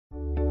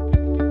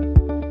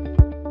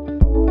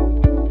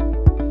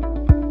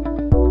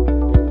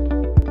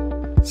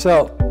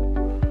So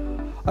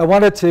I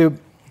wanted to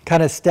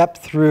kind of step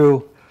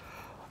through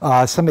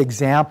some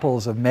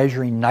examples of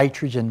measuring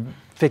nitrogen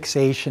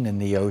fixation in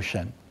the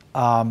ocean.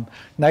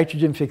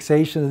 Nitrogen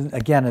fixation,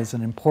 again, is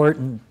an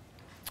important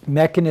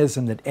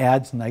mechanism that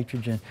adds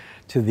nitrogen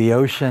to the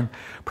ocean.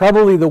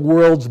 Probably the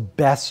world's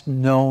best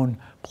known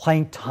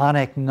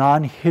planktonic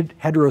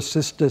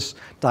non-heterocystous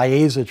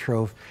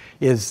diazotroph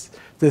is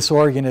this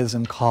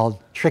organism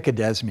called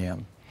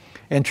trichodesmium.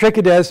 And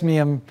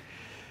trichodesmium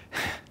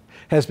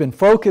has been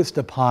focused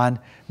upon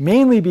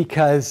mainly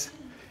because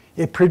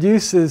it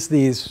produces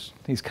these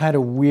kind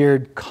of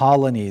weird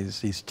colonies,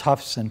 these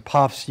tufts and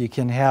puffs. You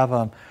can have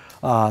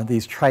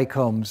these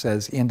trichomes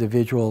as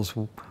individuals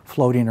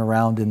floating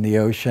around in the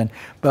ocean.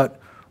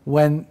 But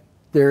when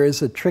there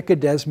is a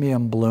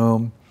trichodesmium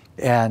bloom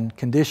and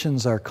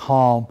conditions are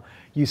calm,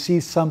 you see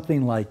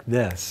something like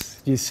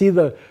this. You see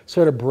the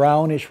sort of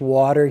brownish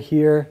water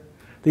here?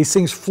 These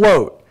things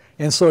float.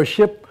 And so a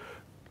ship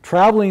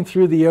traveling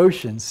through the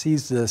ocean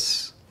sees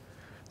this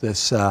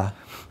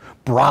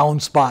brown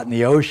spot in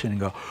the ocean and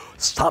go,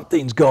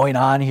 something's going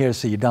on here,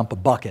 so you dump a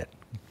bucket.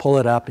 Pull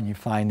it up and you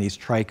find these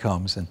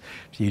trichomes, and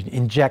if you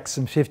inject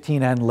some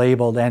 15N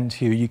labeled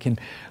N2, you can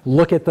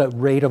look at the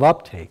rate of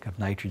uptake of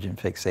nitrogen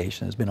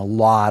fixation. There's been a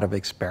lot of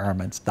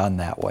experiments done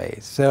that way.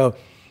 So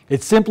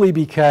it's simply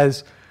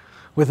because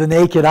with the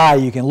naked eye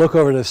you can look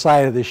over the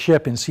side of the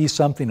ship and see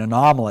something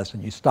anomalous,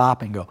 and you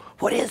stop and go,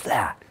 what is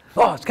that?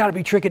 Oh, it's got to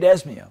be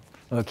trichodesmium.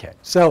 Okay,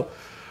 so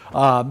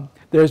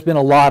there's been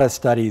a lot of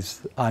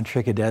studies on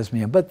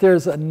trichodesmium, but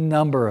there's a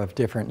number of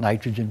different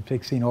nitrogen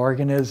fixing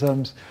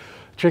organisms.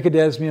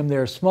 Trichodesmium,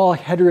 they're small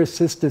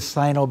heterocystous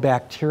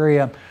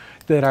cyanobacteria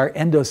that are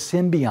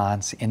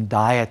endosymbionts in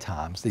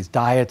diatoms. These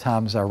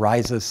diatoms are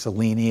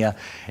rhizoselenia,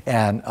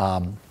 and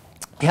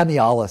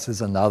hemiolus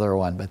is another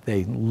one, but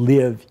they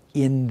live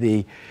in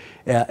the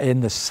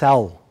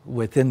cell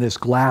within this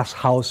glass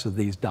house of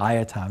these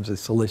diatoms, the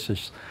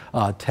silicious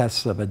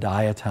tests of a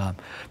diatom.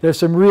 There's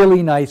some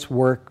really nice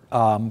work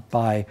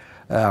by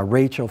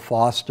Rachel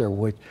Foster,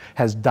 which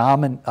has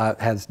documented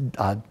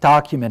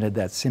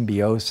that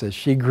symbiosis.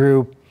 She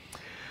grew,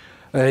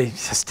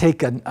 just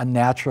take a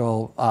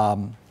natural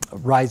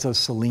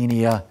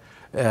rhizoselenia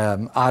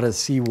out of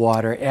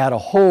seawater, add a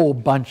whole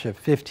bunch of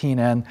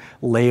 15N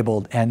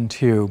labeled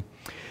N2,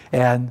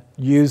 and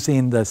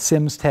using the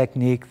SIMS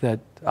technique that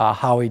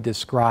Howie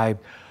described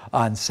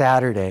on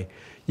Saturday,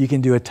 you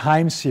can do a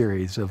time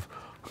series of,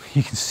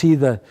 you can see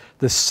the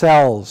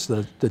cells,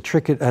 the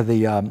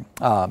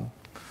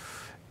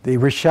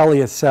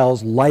Richelieu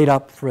cells light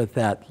up for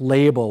that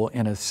label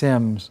in a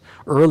SIMS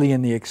early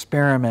in the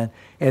experiment,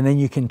 and then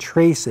you can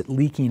trace it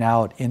leaking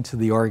out into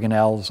the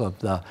organelles of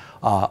the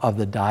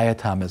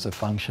diatom as a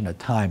function of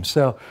time.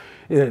 So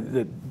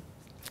it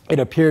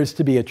appears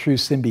to be a true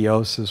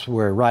symbiosis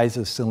where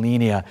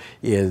rhizoselenia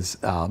is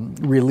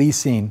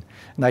releasing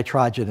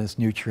nitrogenous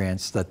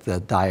nutrients that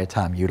the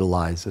diatom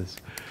utilizes.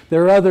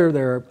 There are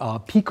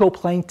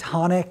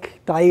picoplanktonic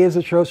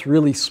diazotrophs,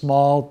 really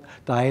small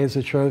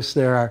diazotrophs.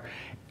 There are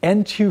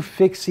N2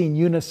 fixing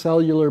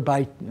unicellular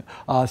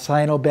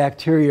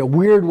cyanobacteria,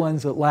 weird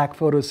ones that lack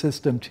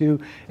photosystem 2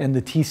 and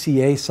the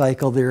TCA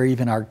cycle. There are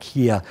even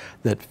archaea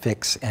that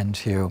fix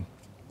N2.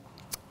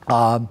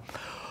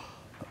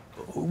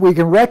 We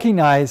can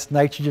recognize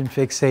nitrogen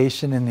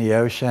fixation in the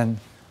ocean.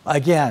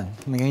 Again,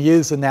 I'm going to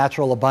use the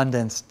natural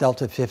abundance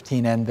delta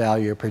 15N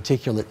value of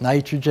particulate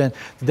nitrogen.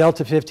 The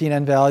delta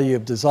 15N value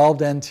of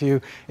dissolved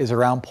N2 is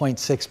around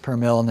 0.6 per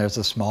mil, and there's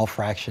a small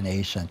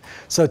fractionation.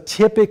 So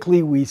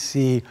typically we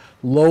see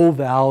low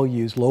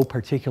values, low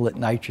particulate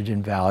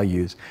nitrogen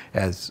values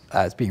as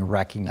being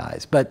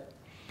recognized. But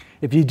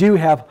if you do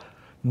have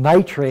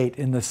nitrate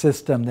in the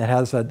system that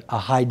has a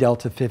high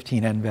delta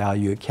 15N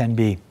value, it can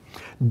be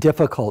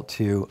difficult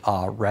to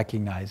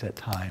recognize at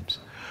times.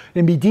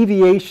 There can be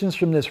deviations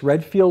from this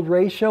Redfield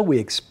ratio. We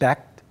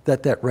expect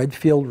that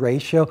Redfield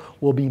ratio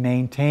will be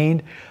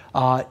maintained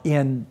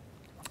in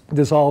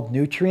dissolved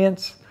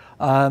nutrients,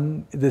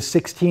 the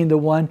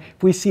 16:1.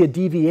 If we see a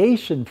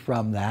deviation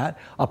from that,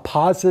 a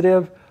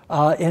positive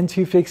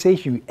N2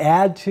 fixation, you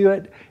add to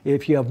it.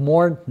 If you have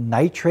more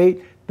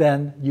nitrate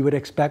than you would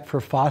expect for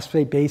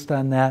phosphate based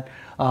on that,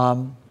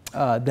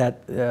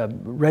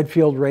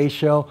 Redfield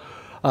ratio.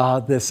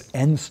 This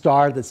N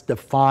star that's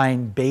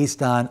defined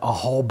based on a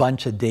whole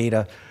bunch of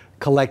data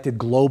collected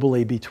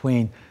globally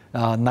between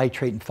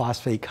nitrate and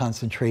phosphate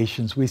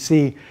concentrations. We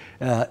see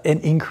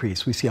an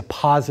increase. We see a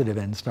positive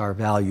N star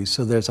value.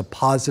 So there's a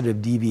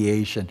positive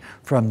deviation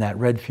from that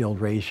Redfield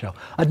ratio.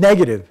 A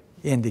negative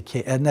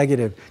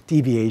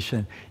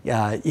deviation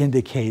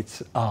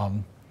indicates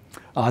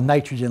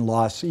nitrogen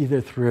loss either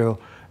through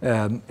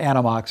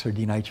anammox or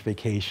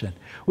denitrification.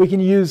 We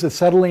can use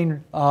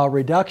acetylene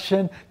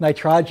reduction.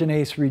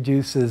 Nitrogenase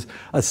reduces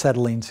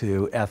acetylene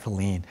to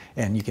ethylene,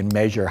 and you can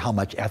measure how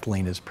much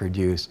ethylene is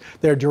produced.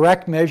 There are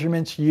direct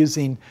measurements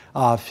using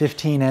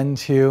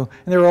 15N2,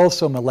 and there are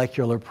also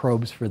molecular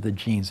probes for the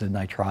genes of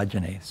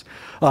nitrogenase.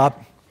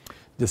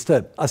 Just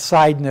a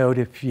side note,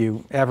 if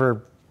you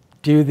ever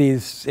do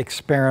these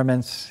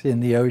experiments in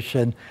the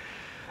ocean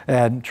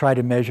and try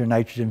to measure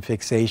nitrogen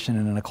fixation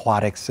in an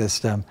aquatic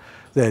system.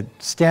 The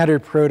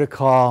standard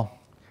protocol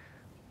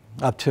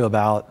up to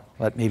about,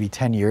 maybe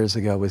 10 years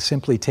ago was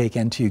simply take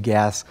N2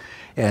 gas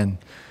and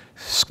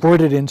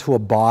squirt it into a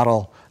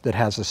bottle that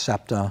has a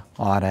septa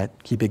on it,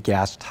 keep it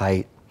gas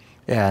tight,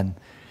 and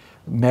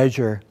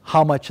measure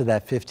how much of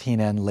that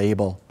 15N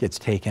label gets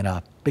taken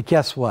up. But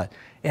guess what?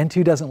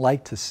 N2 doesn't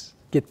like to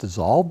get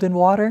dissolved in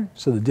water,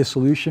 so the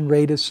dissolution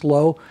rate is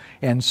slow,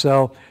 and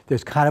so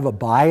there's kind of a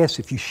bias.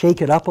 If you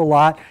shake it up a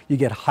lot, you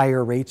get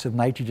higher rates of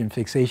nitrogen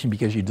fixation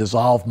because you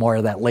dissolve more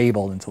of that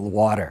label into the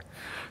water.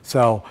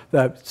 So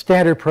the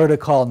standard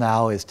protocol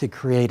now is to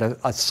create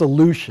a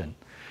solution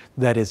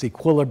that is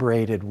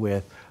equilibrated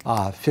with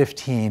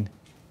 15N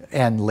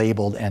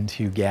labeled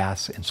N2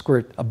 gas and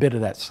squirt a bit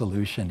of that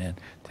solution in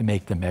to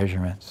make the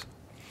measurements.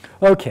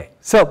 Okay,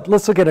 so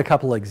let's look at a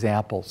couple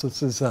examples.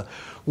 This is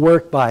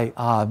work by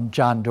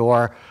John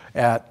Doerr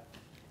at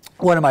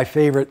one of my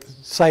favorite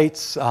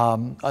sites,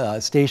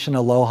 Station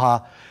Aloha,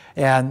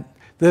 and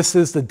this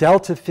is the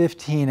delta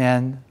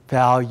 15N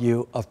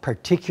value of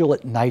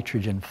particulate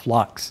nitrogen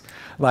flux.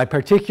 By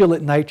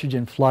particulate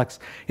nitrogen flux,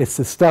 it's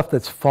the stuff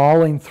that's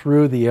falling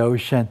through the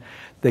ocean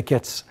that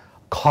gets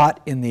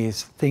caught in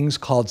these things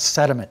called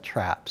sediment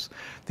traps.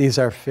 These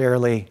are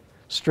fairly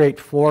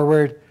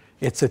straightforward.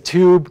 It's a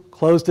tube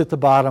closed at the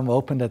bottom,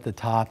 opened at the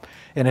top,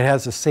 and it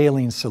has a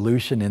saline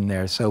solution in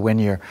there. So when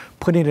you're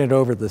putting it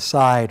over the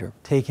side or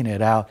taking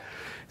it out,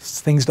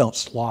 things don't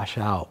slosh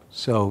out.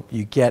 So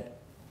you get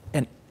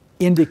an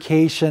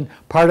indication.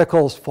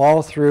 Particles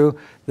fall through.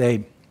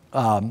 They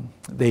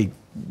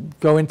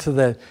go into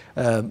the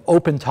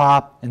open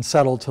top and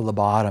settle to the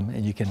bottom,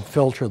 and you can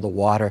filter the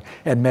water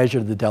and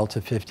measure the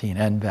delta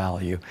 15N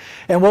value.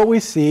 And what we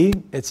see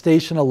at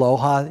Station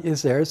Aloha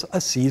is there's a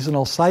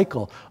seasonal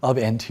cycle of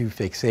N2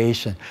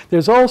 fixation.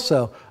 There's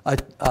also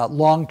a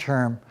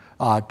long-term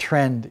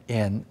trend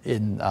in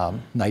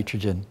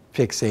nitrogen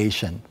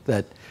fixation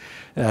that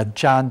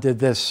John did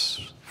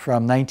this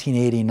from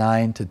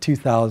 1989 to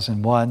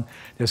 2001.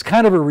 There's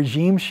kind of a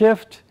regime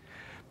shift,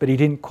 but he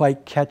didn't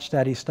quite catch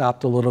that. He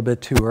stopped a little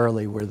bit too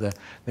early where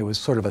there was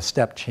sort of a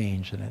step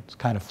change, and it's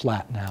kind of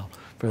flat now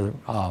for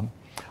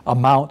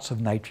amounts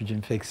of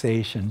nitrogen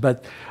fixation.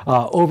 But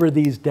over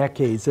these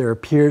decades, there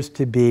appears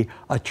to be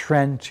a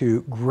trend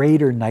to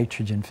greater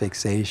nitrogen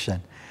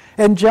fixation.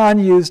 And John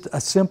used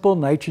a simple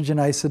nitrogen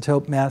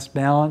isotope mass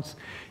balance.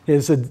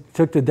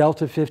 Took the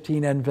delta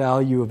 15N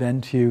value of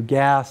N2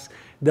 gas,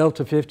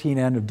 delta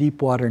 15N of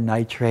deep water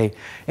nitrate,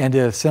 and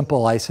did a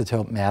simple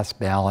isotope mass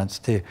balance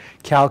to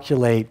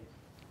calculate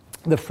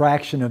the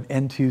fraction of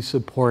N2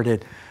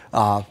 supported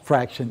the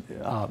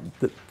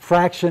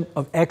fraction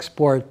of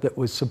export that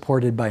was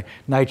supported by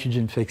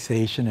nitrogen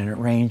fixation, and it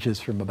ranges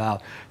from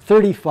about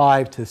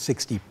 35 to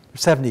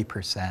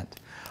 70%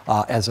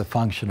 as a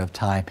function of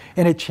time,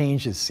 and it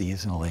changes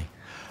seasonally.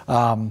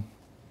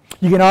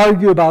 You can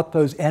argue about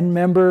those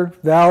N-member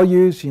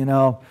values, you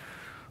know.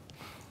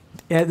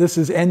 This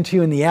is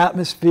N2 in the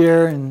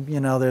atmosphere, and you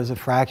know there's a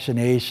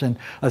fractionation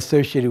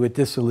associated with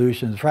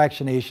dissolution,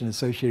 fractionation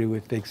associated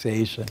with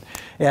fixation.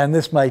 And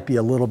this might be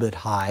a little bit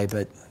high,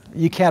 but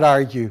you can't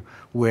argue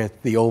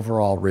with the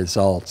overall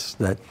results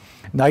that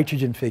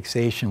nitrogen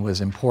fixation was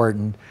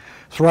important.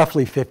 It's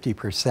roughly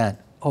 50%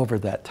 over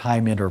that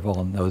time interval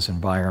in those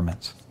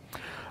environments.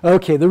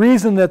 Okay, the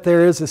reason that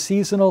there is a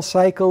seasonal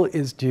cycle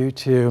is due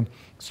to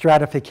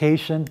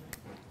stratification.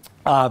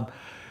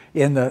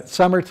 In the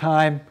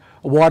summertime,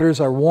 waters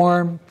are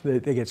warm,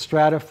 they get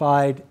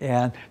stratified,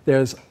 and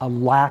there's a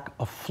lack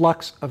of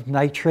flux of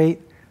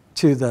nitrate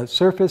to the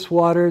surface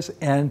waters,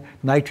 and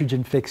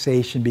nitrogen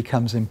fixation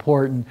becomes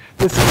important.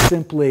 This is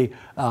simply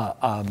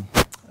a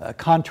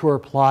contour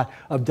plot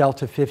of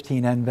delta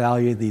 15N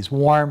value. These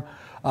warm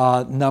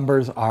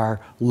numbers are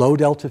low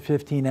delta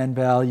 15N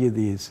value.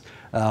 These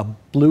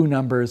blue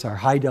numbers are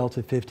high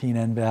delta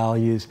 15N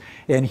values.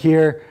 And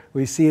here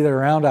we see that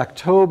around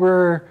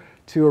October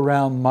to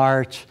around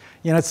March,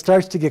 you know, it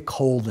starts to get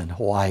cold in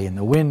Hawaii and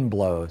the wind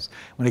blows.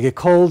 When it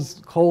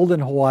gets cold in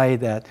Hawaii,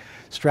 that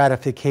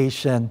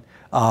stratification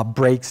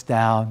breaks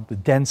down, the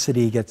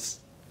density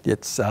gets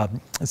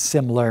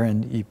similar,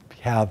 and you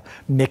have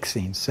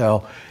mixing.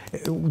 So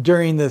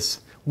during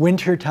this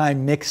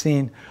wintertime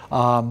mixing,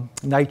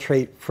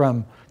 nitrate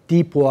from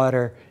deep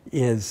water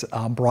is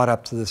brought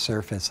up to the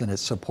surface, and it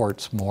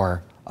supports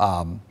more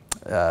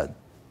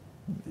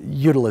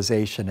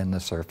utilization in the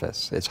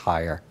surface. It's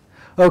higher.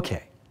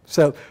 Okay,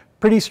 so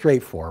pretty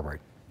straightforward.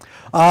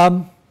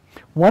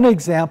 One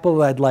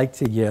example I'd like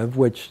to give,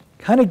 which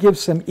kind of gives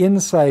some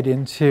insight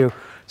into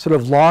sort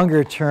of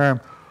longer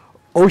term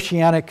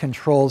oceanic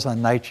controls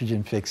on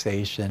nitrogen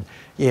fixation,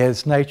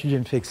 is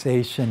nitrogen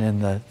fixation in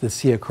the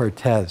Sea of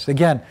Cortez.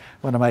 Again,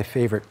 one of my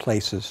favorite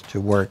places to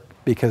work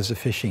because the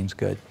fishing's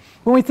good.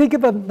 When we think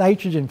about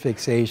nitrogen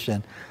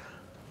fixation,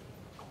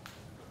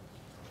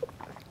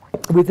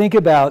 we think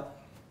about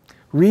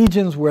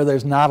regions where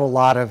there's not a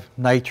lot of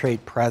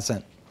nitrate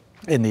present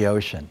in the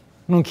ocean.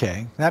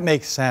 Okay, that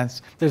makes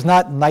sense. There's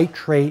not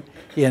nitrate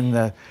in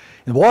the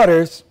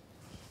waters,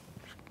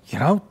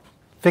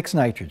 fix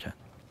nitrogen.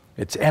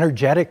 It's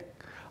energetic.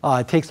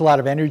 It takes a lot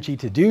of energy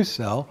to do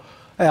so,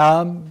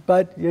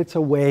 but it's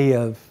a way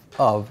of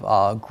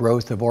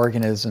growth of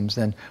organisms,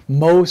 and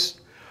most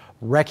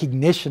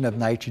recognition of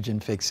nitrogen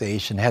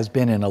fixation has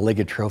been in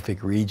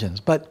oligotrophic regions.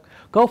 But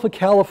Gulf of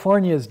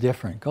California is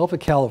different. Gulf of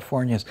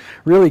California is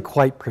really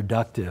quite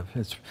productive.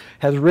 It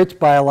has rich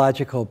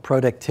biological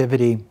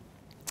productivity.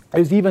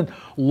 There's even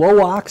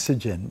low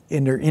oxygen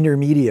in their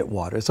intermediate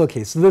waters.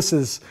 Okay, so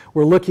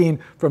we're looking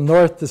from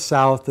north to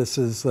south. This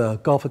is the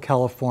Gulf of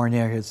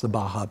California. Here's the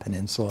Baja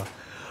Peninsula.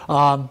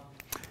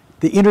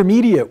 The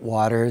intermediate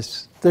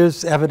waters,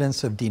 there's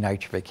evidence of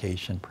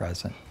denitrification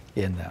present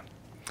in them.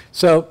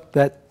 So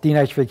that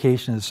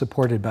denitrification is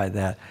supported by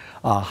that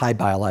high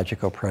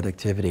biological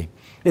productivity.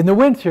 In the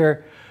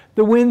winter,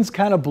 the winds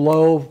kind of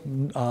blow.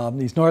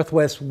 These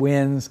northwest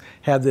winds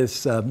have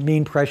this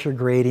mean pressure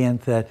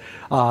gradient that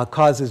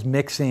causes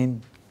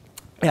mixing,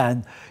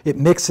 and it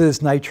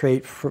mixes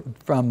nitrate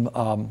from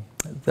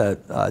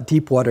the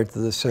deep water to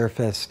the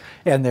surface,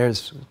 and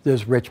there's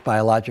rich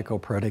biological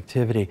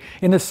productivity.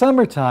 In the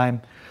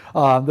summertime,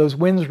 those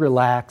winds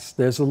relax.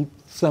 There's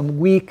some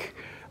weak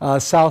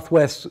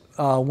southwest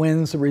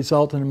winds that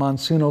result in a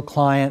monsoonal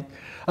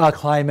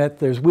climate.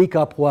 There's weak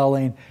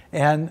upwelling,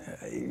 and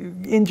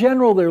in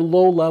general, there are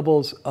low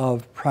levels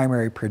of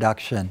primary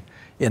production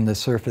in the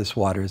surface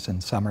waters in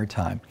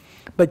summertime.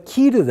 But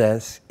key to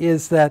this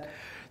is that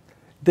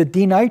the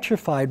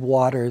denitrified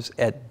waters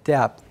at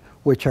depth,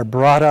 which are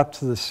brought up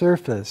to the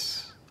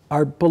surface,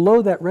 are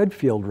below that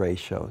Redfield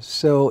ratio.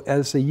 So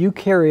as the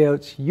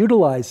eukaryotes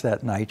utilize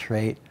that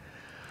nitrate,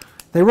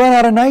 they run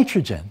out of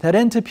nitrogen. That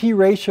N to P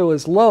ratio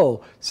is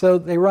low, so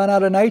they run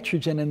out of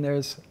nitrogen, and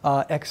there's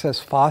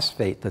excess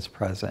phosphate that's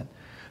present.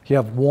 If you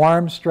have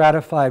warm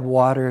stratified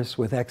waters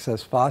with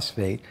excess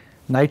phosphate,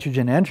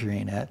 nitrogen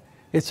entering it,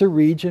 it's a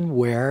region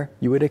where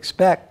you would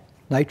expect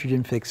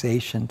nitrogen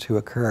fixation to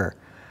occur.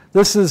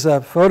 This is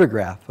a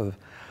photograph of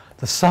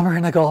the summer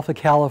in the Gulf of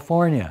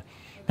California.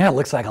 Man, it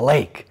looks like a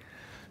lake.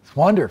 It's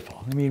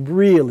wonderful. I mean,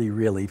 really,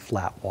 really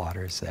flat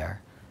waters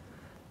there.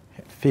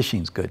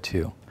 Fishing's good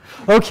too.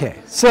 Okay,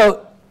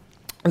 so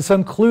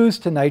some clues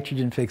to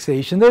nitrogen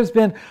fixation. There's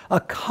been a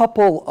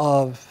couple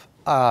of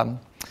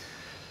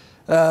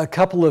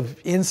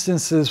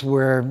instances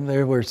where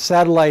there were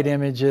satellite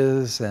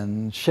images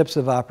and ships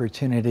of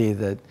opportunity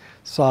that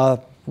saw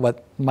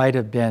what might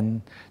have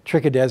been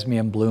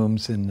trichodesmium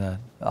blooms in the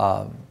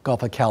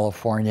Gulf of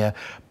California,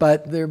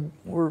 but there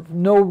were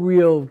no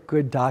real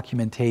good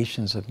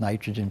documentations of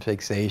nitrogen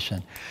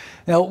fixation.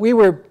 Now, we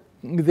were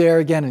there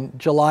again in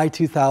July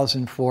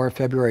 2004,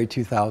 February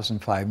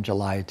 2005, and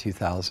July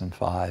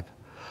 2005.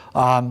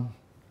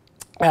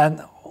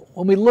 And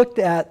when we looked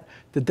at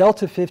the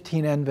delta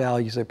 15N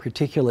values of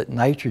particulate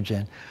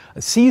nitrogen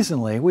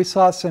seasonally, we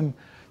saw some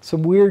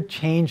weird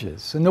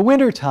changes. In the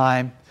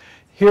wintertime,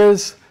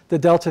 here's the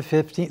delta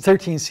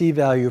 13C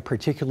value of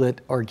particulate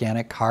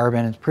organic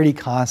carbon. It's pretty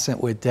constant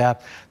with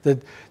depth.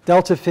 The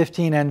delta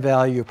 15N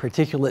value of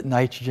particulate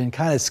nitrogen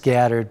kind of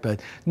scattered,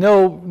 but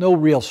no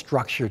real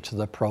structure to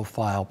the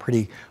profile,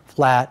 pretty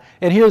flat.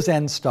 And here's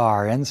N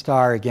star. N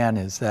star, again,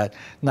 is that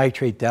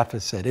nitrate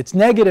deficit. It's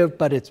negative,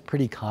 but it's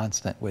pretty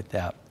constant with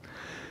depth.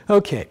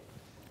 Okay,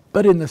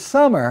 but in the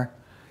summer,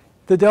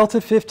 the delta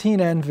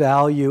 15N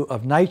value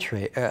of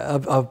nitrate,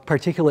 of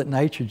particulate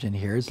nitrogen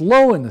here is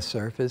low in the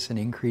surface and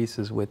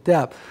increases with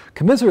depth.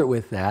 Commensurate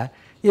with that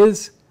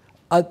is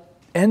a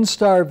N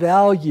star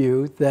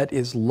value that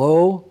is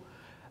low,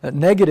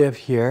 negative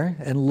here,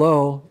 and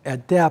low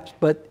at depth,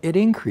 but it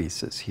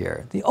increases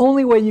here. The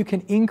only way you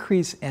can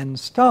increase N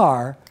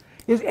star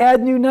is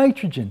add new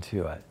nitrogen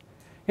to it.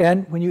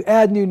 And when you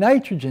add new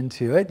nitrogen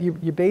to it,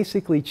 you're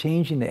basically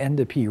changing the N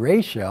to P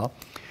ratio.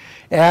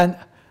 And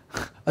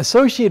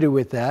associated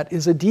with that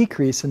is a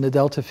decrease in the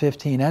delta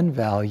 15N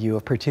value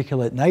of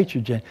particulate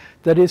nitrogen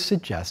that is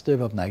suggestive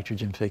of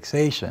nitrogen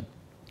fixation.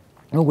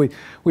 Well,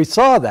 we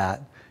saw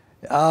that.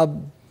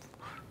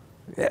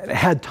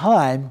 Had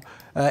time.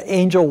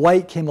 Angel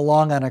White came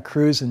along on a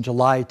cruise in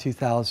July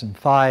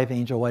 2005.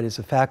 Angel White is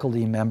a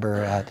faculty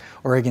member at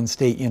Oregon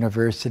State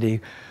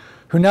University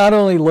who not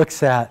only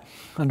looks at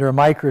under a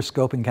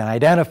microscope and can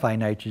identify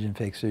nitrogen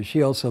fixers,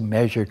 she also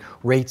measured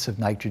rates of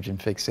nitrogen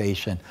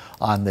fixation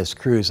on this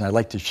cruise. And I'd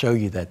like to show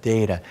you that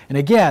data. And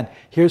again,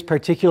 here's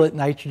particulate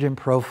nitrogen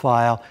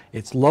profile.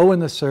 It's low in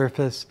the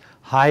surface,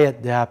 high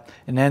at depth,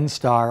 and N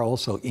star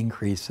also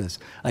increases.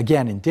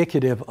 Again,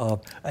 indicative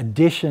of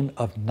addition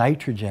of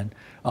nitrogen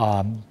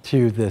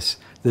to this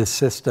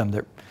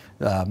system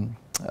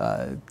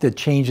that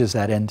changes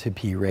that N to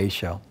P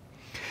ratio.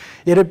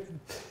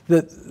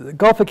 The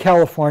Gulf of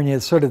California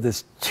is sort of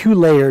this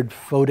two-layered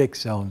photic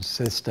zone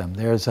system.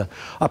 There's a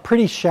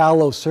pretty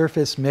shallow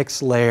surface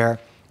mix layer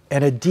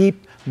and a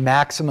deep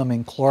maximum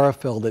in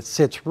chlorophyll that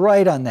sits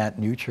right on that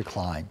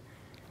nutricline.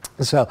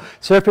 So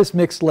surface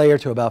mixed layer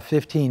to about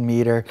 15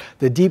 meter,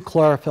 the deep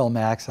chlorophyll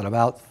max at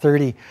about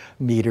 30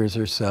 meters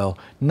or so.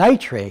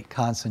 Nitrate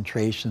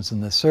concentrations in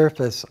the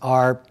surface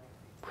are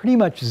pretty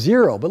much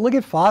zero, but look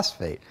at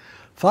phosphate.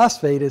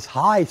 Phosphate is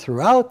high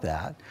throughout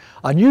that,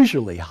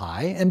 unusually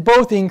high, and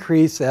both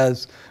increase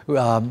as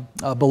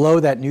below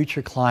that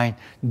nutricline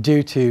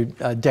due to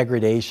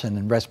degradation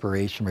and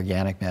respiration of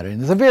organic matter. And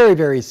there's a very,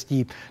 very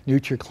steep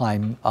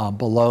nutricline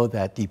below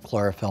that deep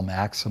chlorophyll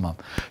maximum.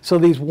 So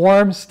these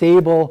warm,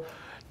 stable,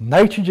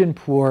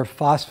 nitrogen-poor,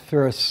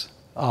 phosphorus,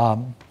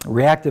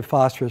 reactive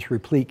phosphorus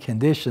replete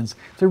conditions,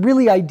 they're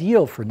really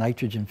ideal for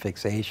nitrogen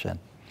fixation.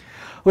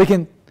 We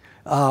can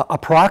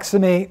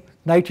approximate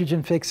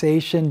nitrogen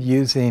fixation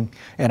using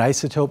an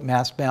isotope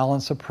mass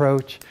balance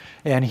approach.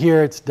 And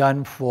here it's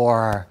done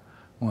for,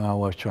 well,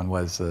 which one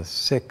was this?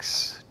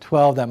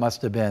 612, that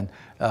must have been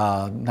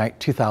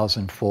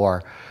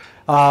 2004.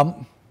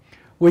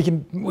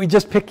 We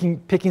just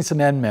picking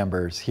some end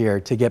members here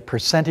to get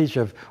percentage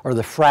of, or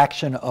the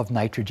fraction of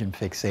nitrogen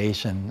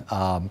fixation,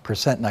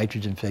 percent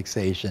nitrogen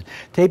fixation.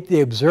 Take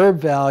the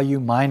observed value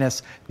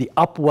minus the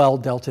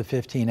upwell delta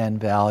 15N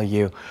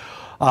value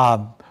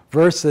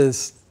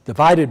versus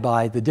divided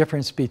by the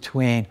difference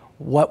between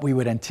what we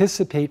would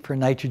anticipate for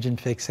nitrogen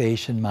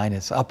fixation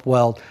minus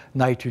upwelled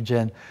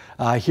nitrogen.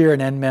 Here an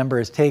end member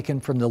is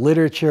taken from the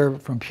literature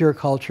from pure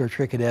culture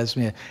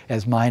trichodesmia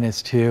as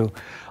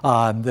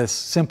 -2. This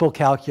simple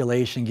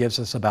calculation gives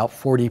us about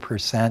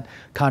 40%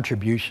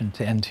 contribution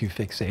to N2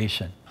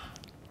 fixation.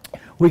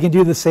 We can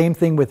do the same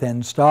thing with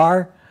N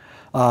star.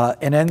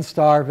 An N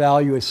star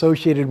value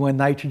associated with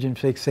nitrogen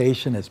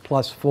fixation is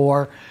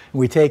 +4.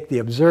 We take the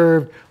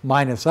observed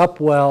minus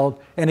upwelled,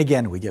 and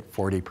again we get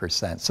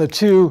 40%. So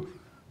two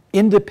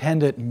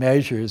independent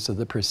measures of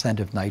the percent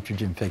of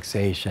nitrogen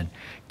fixation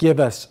give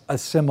us a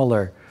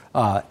similar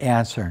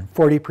answer.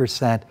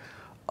 40%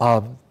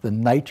 of the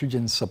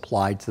nitrogen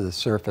supplied to the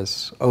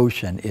surface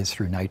ocean is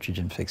through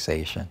nitrogen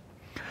fixation.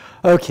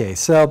 Okay,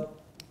 so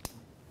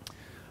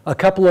a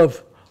couple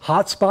of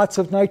hotspots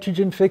of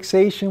nitrogen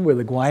fixation were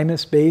the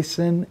Guaymas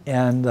Basin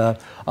and the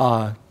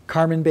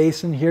Carmen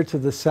Basin here to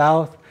the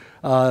south.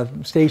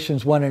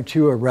 Stations 1 and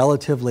 2 are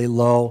relatively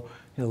low.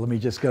 Let me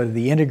just go to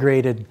the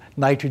integrated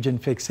nitrogen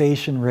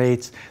fixation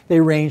rates. They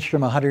range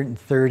from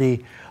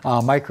 130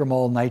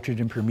 micromole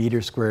nitrogen per meter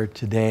squared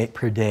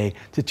per day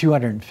to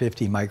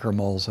 250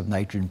 micromoles of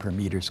nitrogen per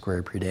meter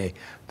squared per day.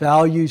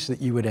 Values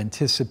that you would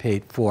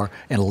anticipate for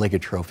an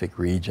oligotrophic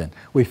region.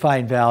 We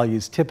find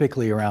values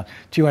typically around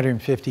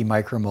 250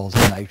 micromoles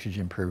of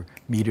nitrogen per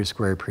meter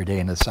squared per day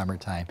in the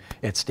summertime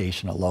at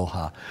Station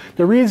Aloha.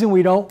 The reason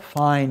we don't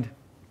find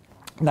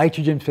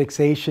nitrogen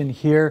fixation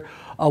here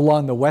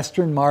along the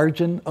western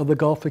margin of the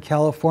Gulf of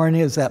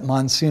California is that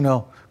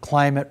monsoonal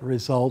climate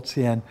results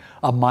in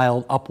a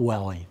mild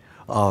upwelling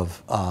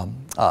of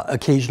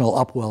occasional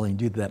upwelling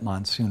due to that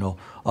monsoonal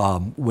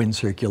wind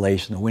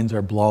circulation. The winds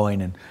are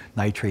blowing and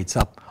nitrates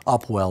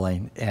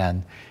upwelling,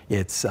 and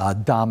it's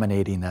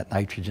dominating that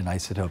nitrogen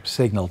isotope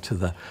signal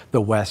to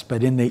the west.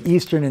 But in the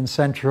eastern and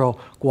central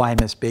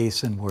Guaymas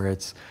Basin, where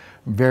it's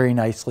very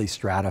nicely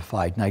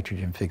stratified,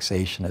 nitrogen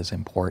fixation is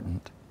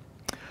important.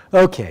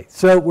 Okay,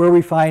 so where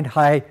we find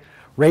high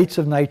rates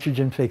of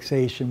nitrogen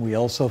fixation, we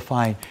also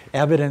find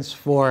evidence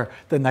for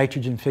the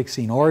nitrogen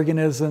fixing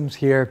organisms.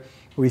 Here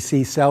we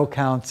see cell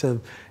counts of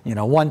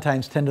 1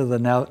 times 10 to the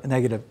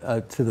negative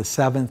to the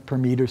 7th per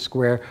meter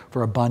square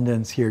for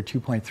abundance. Here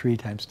 2.3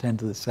 times 10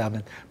 to the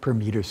 7th per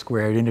meter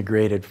squared,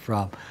 integrated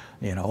from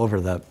over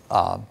the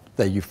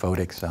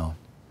euphotic zone.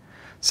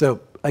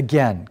 So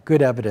again,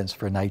 good evidence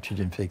for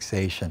nitrogen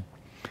fixation.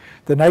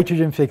 The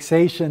nitrogen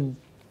fixation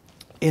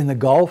in the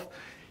Gulf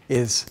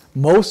is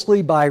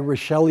mostly by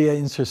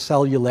Rochelia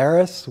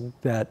intercellularis,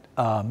 that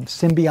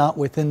symbiont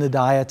within the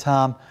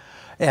diatom.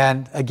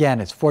 And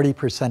again, it's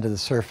 40% of the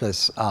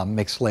surface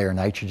mixed layer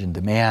nitrogen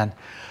demand.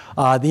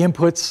 The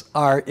inputs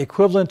are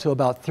equivalent to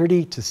about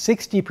 30 to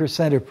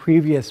 60% of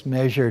previous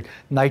measured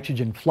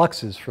nitrogen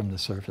fluxes from the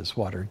surface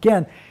water.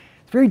 Again,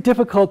 it's very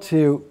difficult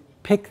to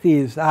pick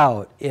these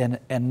out in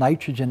a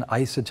nitrogen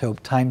isotope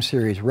time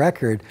series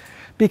record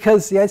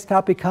because the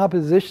isotopic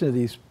composition of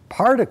these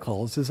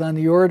particles is on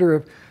the order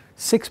of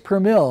 6 per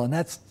mil, and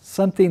that's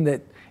something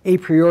that a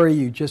priori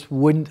you just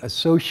wouldn't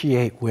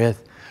associate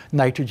with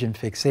nitrogen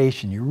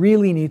fixation. You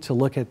really need to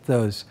look at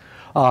those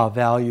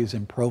values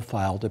in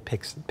profile to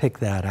pick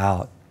that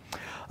out.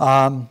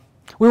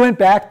 We went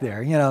back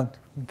there,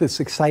 this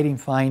exciting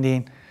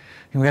finding,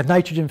 and we had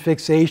nitrogen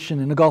fixation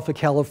in the Gulf of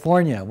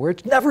California where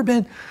it's never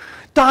been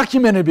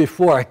documented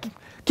before.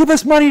 Give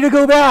us money to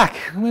go back.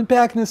 We went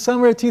back in the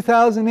summer of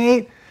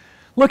 2008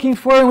 looking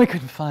for it, and we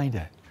couldn't find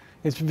it.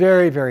 It's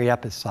very, very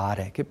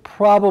episodic. It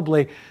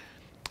probably,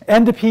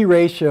 N to P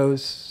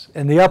ratios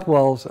and the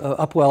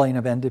upwelling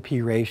of N to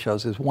P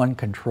ratios is one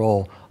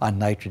control on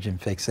nitrogen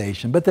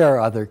fixation, but there are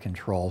other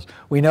controls.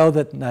 We know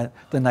that the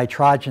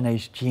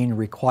nitrogenase gene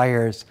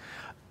requires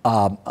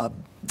a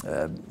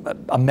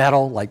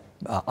metal like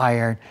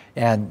iron,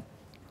 and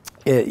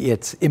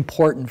it's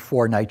important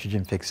for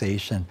nitrogen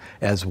fixation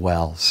as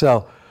well.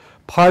 So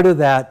part of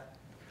that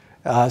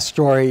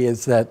story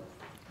is that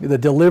the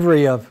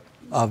delivery of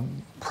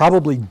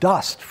probably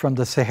dust from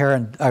the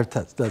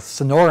the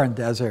Sonoran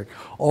Desert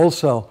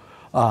also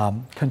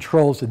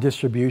controls the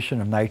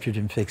distribution of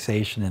nitrogen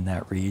fixation in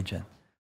that region.